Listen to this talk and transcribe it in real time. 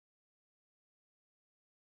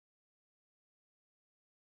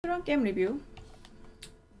Game review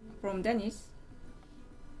from Dennis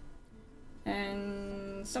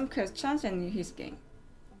and some questions in his game.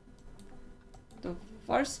 The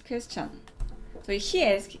first question, so he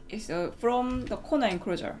asks is from the corner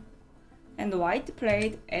enclosure, and white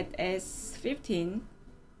played at S15.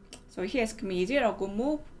 So he asked me, is it a good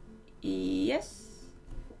move? Yes,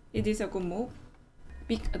 it is a good move.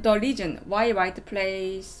 The reason why white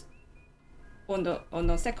plays on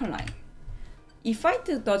the second line. If white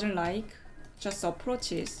doesn't like just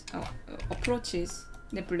approaches,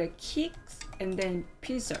 then black kicks and then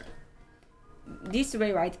pincer. This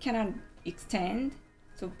way white cannot extend,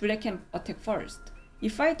 so black can attack first.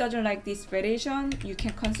 If white doesn't like this variation, you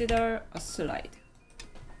can consider a slide.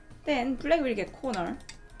 Then black will get corner,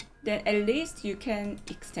 then at least you can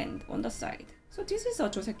extend on the side. So this is a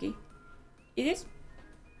joseki. It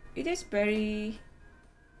is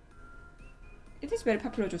very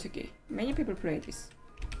popular joseki. Many people play this.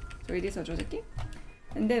 So it is a joseki.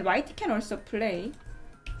 And then white can also play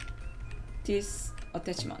this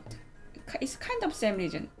attachment. It's kind of same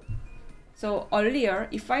region. So earlier,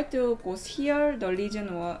 if white goes here, the region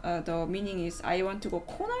the meaning is I want to go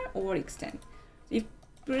corner or extend. If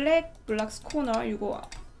black blocks corner, you go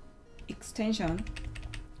extension.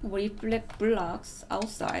 Or if black blocks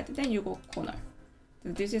outside, then you go corner. So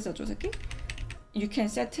this is a joseki. You can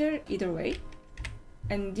settle either way.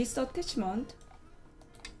 And this attachment,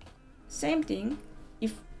 same thing.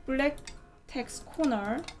 If black takes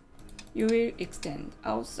corner, you will extend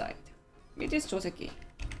outside. It is joseki.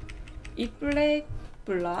 If black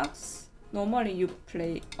blocks, normally you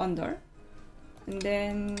play under, and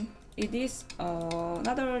then it is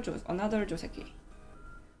another joseki.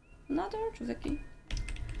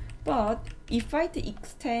 But if white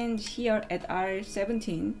extend here at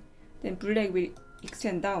R17, then black will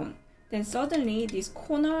extend down. Then suddenly this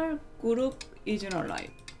corner group isn't alive.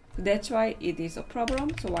 That's why it is a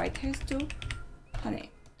problem. So white has to hane.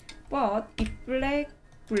 But if black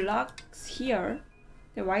blocks here,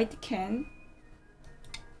 then white can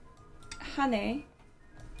hane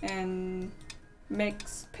and make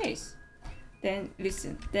space. Then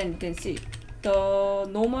listen. Then see. The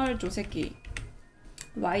normal joseki,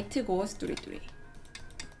 white goes 3-3.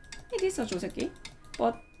 It is a joseki,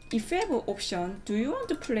 but if you have an option, do you want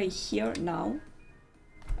to play here now?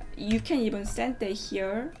 You can even send it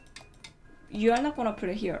here. You are not gonna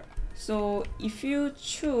play here. So if you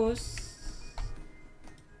choose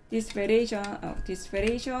this variation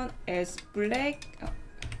as black,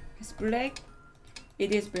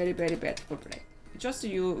 it is very bad for black. Just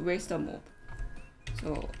you waste a move.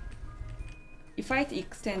 So if white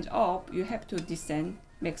extends up, you have to descend,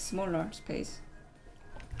 make smaller space.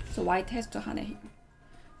 So white has to hane here.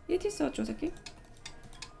 It is a joseki.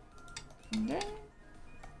 And then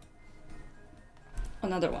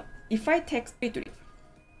another one. If I take 3-3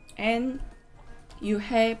 and you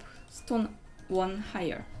have stone 1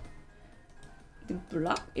 higher, the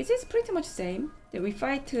block, it is pretty much same. Then if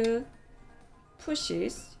white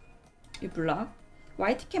pushes, you block,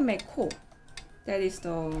 white can make ko. That is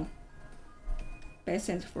the best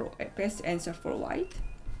answer for white.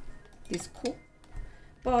 This ko.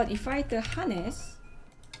 But if white harness,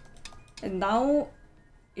 and now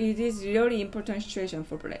it is really important situation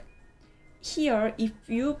for black. Here, if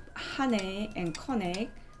you hane and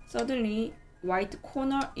connect, suddenly white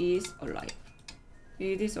corner is alive.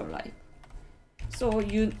 It is alive. So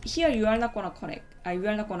you are not gonna connect. You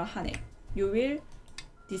are not gonna hane. You will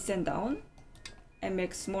descend down and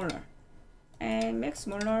make smaller, and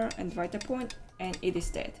write a point, and it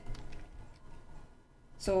is dead.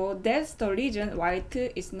 So that's the reason white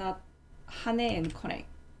is not hane and connect.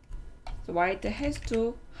 So white has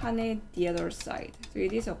to hane the other side. So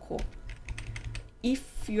it is a ko.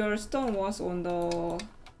 If your stone was on the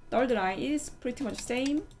third line, it is pretty much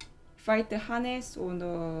same. If white hanes on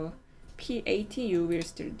the P18, you will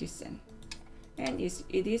still descend. And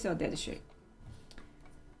it is a dead shape.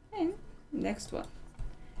 And next one.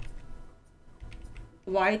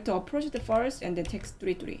 White approached first and then takes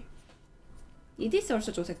 3-3. It is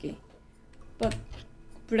also joseki. But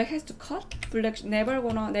black has to cut. Black never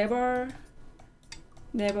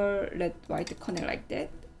let white connect like that.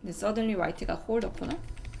 Then suddenly white got hold the corner.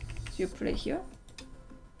 So you play here.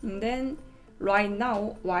 And then right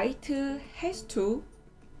now white has to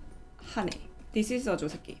hane. This is a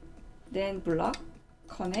joseki. Then block,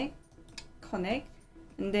 connect,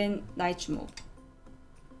 and then knight move.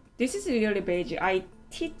 This is really basic. I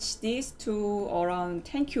teach this to around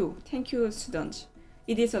 10Q students.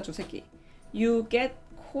 It is a joseki. You get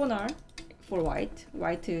corner for white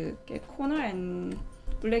get corner and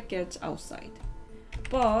black gets outside.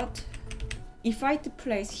 But if white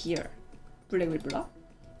plays here, black will block.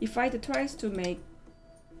 If white tries to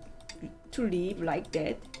leave like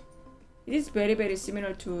that, it is very, very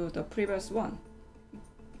similar to the previous one.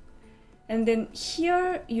 And then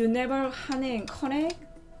here you never hane and connect.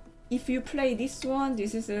 If you play this one,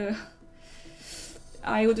 this is a,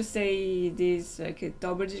 I would say this like a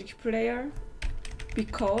double GQ player,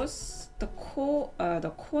 because the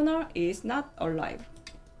corner is not alive.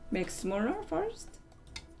 Make smaller first,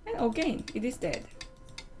 and again it is dead.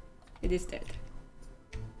 It is dead.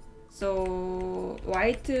 So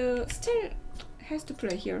white still has to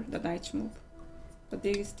play here the knight move, but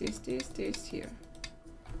this here.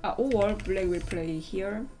 Or black will play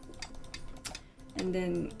here and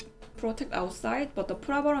then protect outside, but the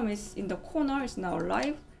problem is in the corner is now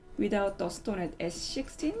alive without the stone at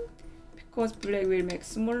S16, because black will make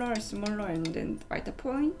smaller and then white a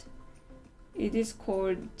point. It is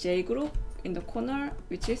called J group in the corner,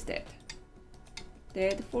 which is dead.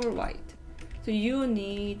 Dead for white. So you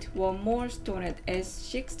need one more stone at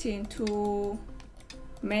S16 to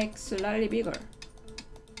make slightly bigger.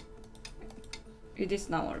 It is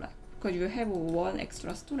now alive because you have one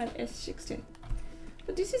extra stone at S16.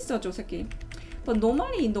 But this is the Joseki. But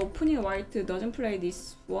normally in the opening, white doesn't play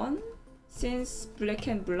this one, since black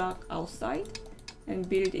can block outside and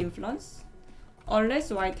build influence.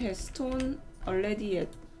 Unless white has stone already at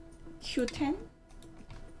Q10,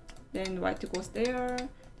 then white goes there,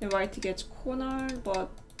 then white gets corner, but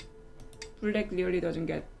black really doesn't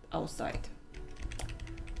get outside.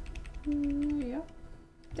 Yeah.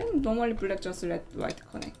 Then normally black just let white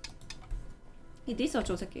connect. It is a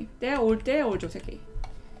Joseki. They are all Joseki.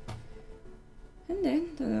 And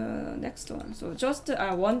then the next one. So just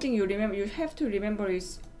one thing you have to remember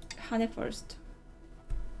is hane first.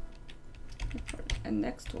 And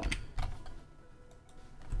next one.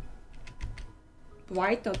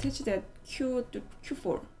 White attached at Q to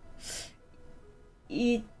Q4.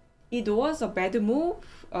 It was a bad move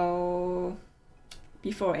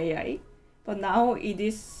before AI, but now it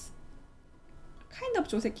is kind of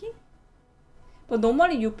Joseki. But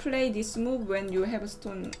normally you play this move when you have a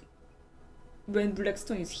stone, when black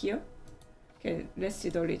stone is here. Okay, let's see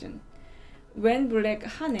the reason. When black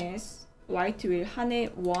hanes, white will hane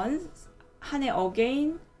once, hane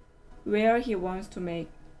again where he wants to make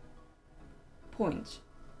points.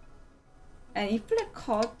 And if black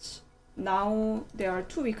cuts, now there are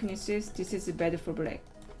two weaknesses. This is bad for black.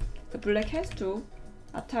 The black has to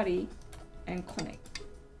Atari and connect.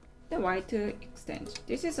 The white extends.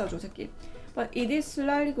 This is a Joseki. But it is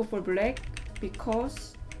slightly good for black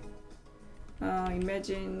because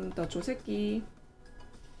imagine the Joseki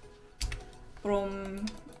from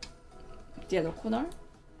the other corner,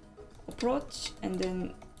 approach, and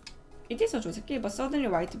then it is a Joseki, but suddenly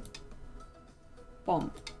white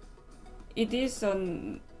bump. It is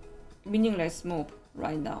a meaningless move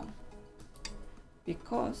right now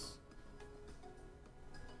because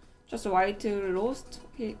just white lost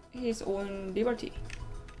his own liberty.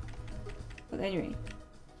 But anyway,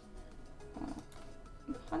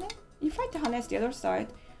 hane? If white hanes the other side,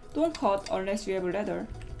 don't cut unless you have a ladder.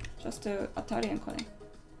 Just Atari and connect.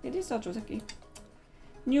 It is a Joseki.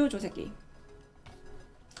 New Joseki.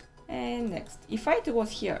 And next, if white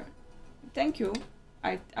goes here, thank you.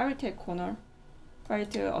 I will take corner.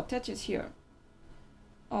 White attaches here.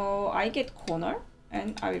 I get corner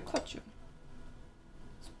and I will cut you.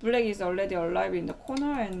 So black is already alive in the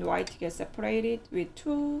corner and white gets separated with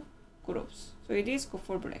two groups. So it is good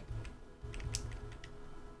for black.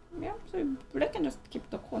 Yeah, so black can just keep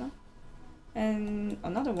the corner. And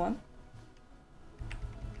another one.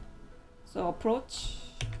 So approach,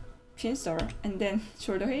 pincer, and then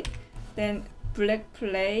shoulder hit. Then black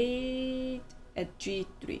played at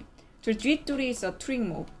G3. So G3 is a trick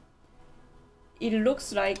move. It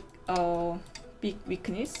looks like a big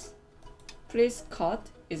weakness. Please cut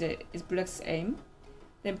is black's aim.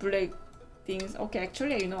 Then black thinks, okay,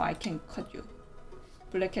 actually I can cut you.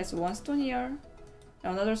 Black has one stone here,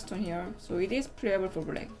 another stone here, so it is playable for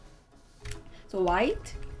black. So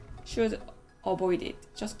white should avoid it.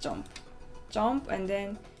 Just jump. Jump, and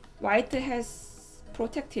then white has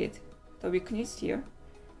protected the weakness here.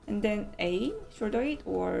 And then A, shoulder it,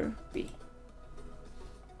 or B.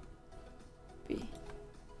 B.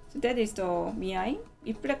 So that is the Miai.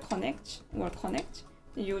 If black connects,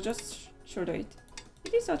 then you just shoulder it.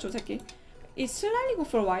 It is a Joseki. It's slightly good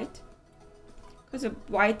for white, because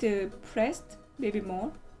white pressed maybe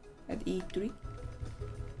more at E3.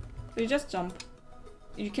 So you just jump.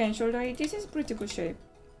 You can shoulder it. This is pretty good shape.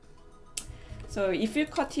 So if you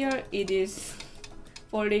cut here, it is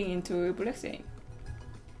falling into black's aim.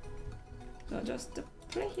 So just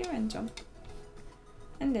play here and jump.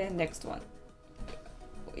 And then next one.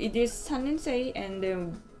 It is Sanrinsei, and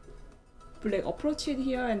then black approach it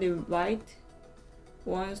here, and then white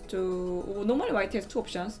wants to. Normally white has two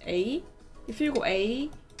options. A. If you go A,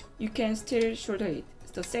 you can still shoulder it.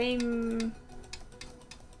 It's the same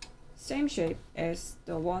shape as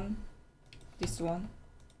the one. This one.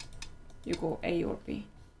 You go A or B.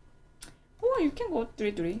 Or you can go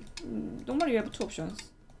 3-3. Normally you have two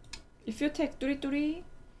options. If you take 3-3,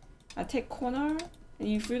 I take corner. And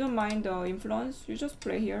if you don't mind the influence, you just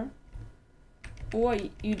play here. Or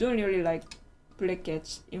you don't really like black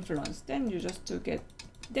gets influence, then you just you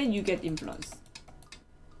get influence.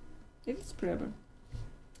 It is playable.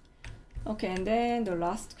 Okay, and then the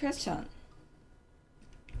last question.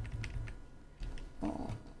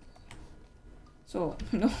 So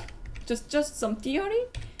no, just some theory.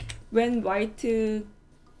 When white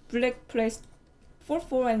black plays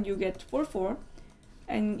 4-4 and you get 4-4,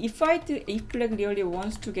 and if black really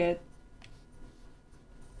wants to get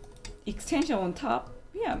extension on top,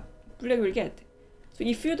 yeah, black will get. So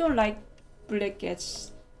if you don't like black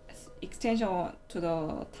gets extension to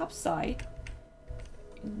the top side,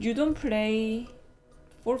 you don't play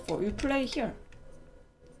 4-4. You play here.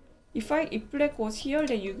 If black goes here,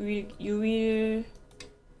 then you will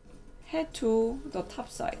head to the top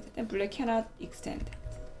side. Then black cannot extend.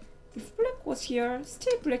 If black goes here,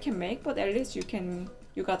 still black can make, but at least you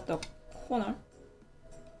got the corner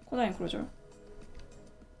enclosure.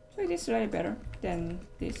 So it is slightly better than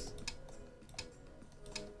this.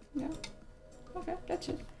 Yeah. Okay, that's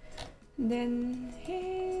it. And then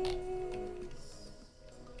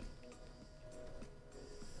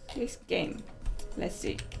his game. Let's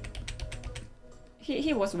see.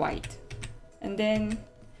 He was white, and then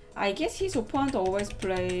I guess his opponent always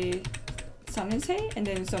play Sanrinsei and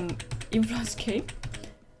then some influence game.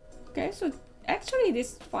 Okay, so actually it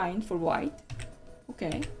is fine for white.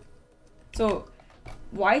 Okay, so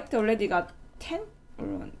white already got 10 or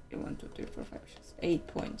 1, 2, 3, 4, 5, 6, 8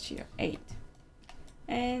 points here. 8,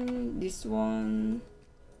 and this one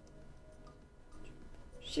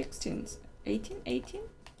 16, 18,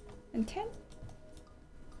 and 10.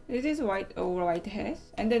 It is white over white has,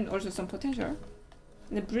 and then also some potential.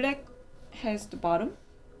 And the black has the bottom,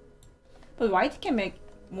 but white can make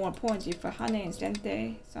more points if Hane and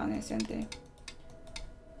Sente, Sane and Sente.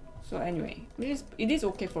 So anyway, it is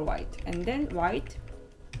okay for white. And then white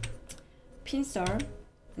pincer,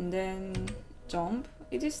 and then jump.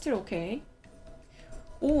 It is still okay.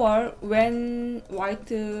 Or when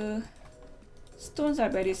white stones are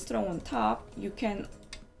very strong on top, you can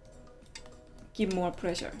give more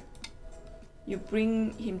pressure. You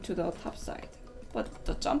bring him to the top side, but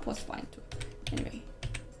the jump was fine too. Anyway,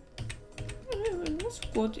 it was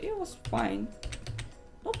good. It was fine,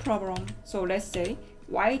 no problem. So let's say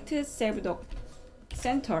white saved the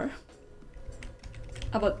center,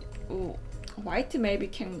 but white maybe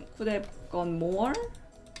could have gone more.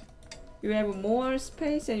 You have more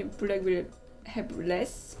space, and black will have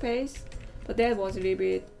less space. But that was a little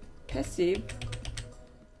bit passive.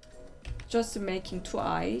 Just making 2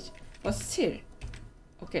 eyes, but still,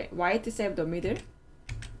 okay, white saved the middle,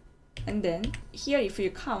 and then here if you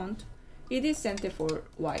count, it is center for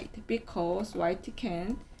white because white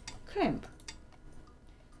can clamp.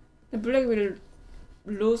 The black will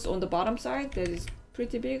lose on the bottom side, that is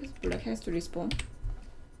pretty big. Black has to respawn.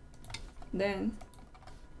 Then,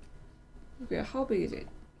 okay, how big is it?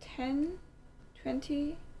 10,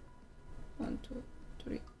 20, 1, 2,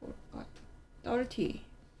 3, 4, 5, 30.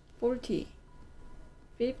 40,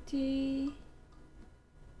 50,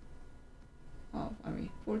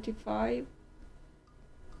 45,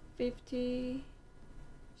 50,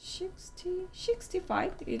 60,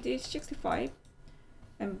 65, it is 65,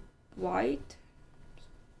 and white,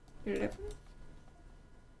 11,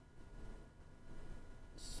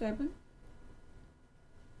 7,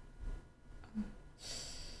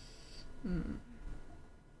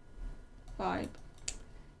 5,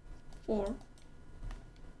 4,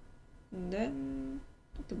 and then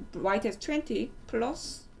the white has 20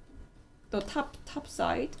 plus the top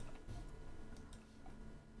side,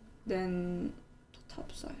 then the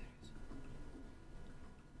top side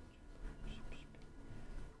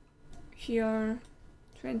here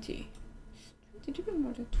 20 even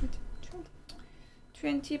more than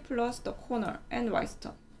 20 plus the corner and white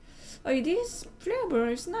stone. It is playable,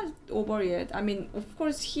 it's not over yet. I mean, of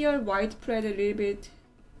course here white played a little bit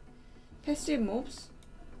passive moves.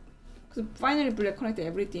 So finally black connected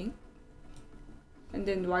everything, and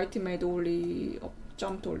then white made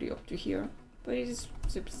jumped only up to here, but it is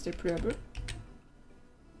still playable.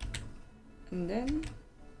 And then,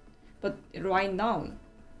 but right now,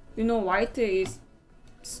 you know, white is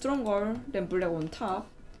stronger than black on top,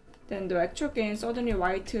 then the actual game suddenly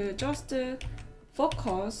white just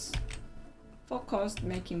focused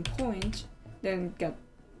making point, then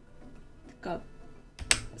got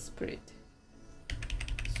split.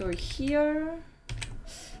 So here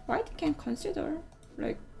white can consider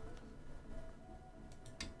like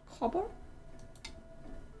cover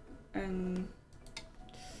and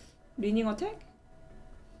leaning attack.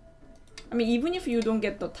 I mean, even if you don't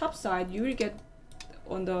get the top side, you will get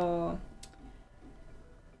on the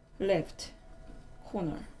left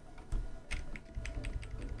corner.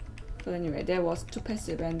 So anyway, that was too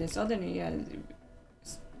passive, and then suddenly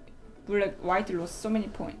white lost so many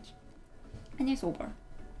points, and it's over.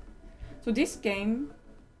 So this game,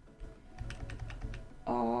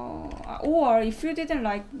 or if you didn't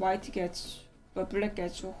like white gets, but black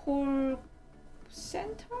gets a whole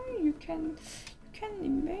center, you can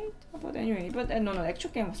invade. But anyway, but no,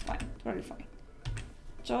 actual game was fine, totally fine.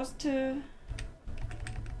 Just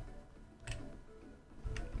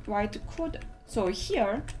white could. So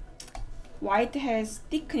here, white has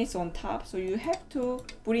thickness on top, so you have to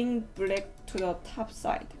bring black to the top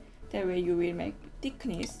side. That way you will make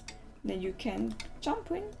thickness, then you can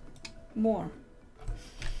jump in more.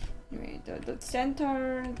 Anyway, the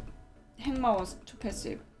center Hengma was too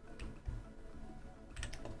passive,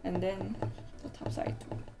 and then the top side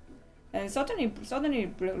too. And suddenly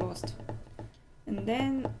black lost. And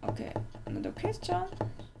then okay, another question: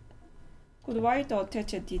 could white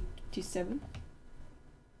attach a d7?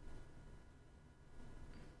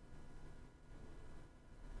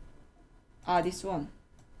 Ah, this one.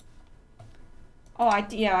 Oh, I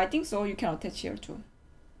think so. You can attach here too.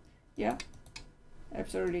 Yeah,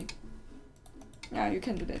 absolutely. Yeah, you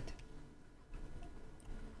can do that.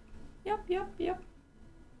 Yep,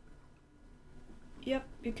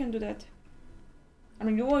 you can do that. I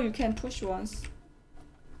mean, you can push once.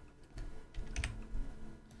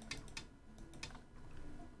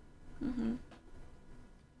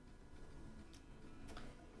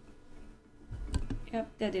 Yep,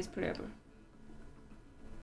 that is playable.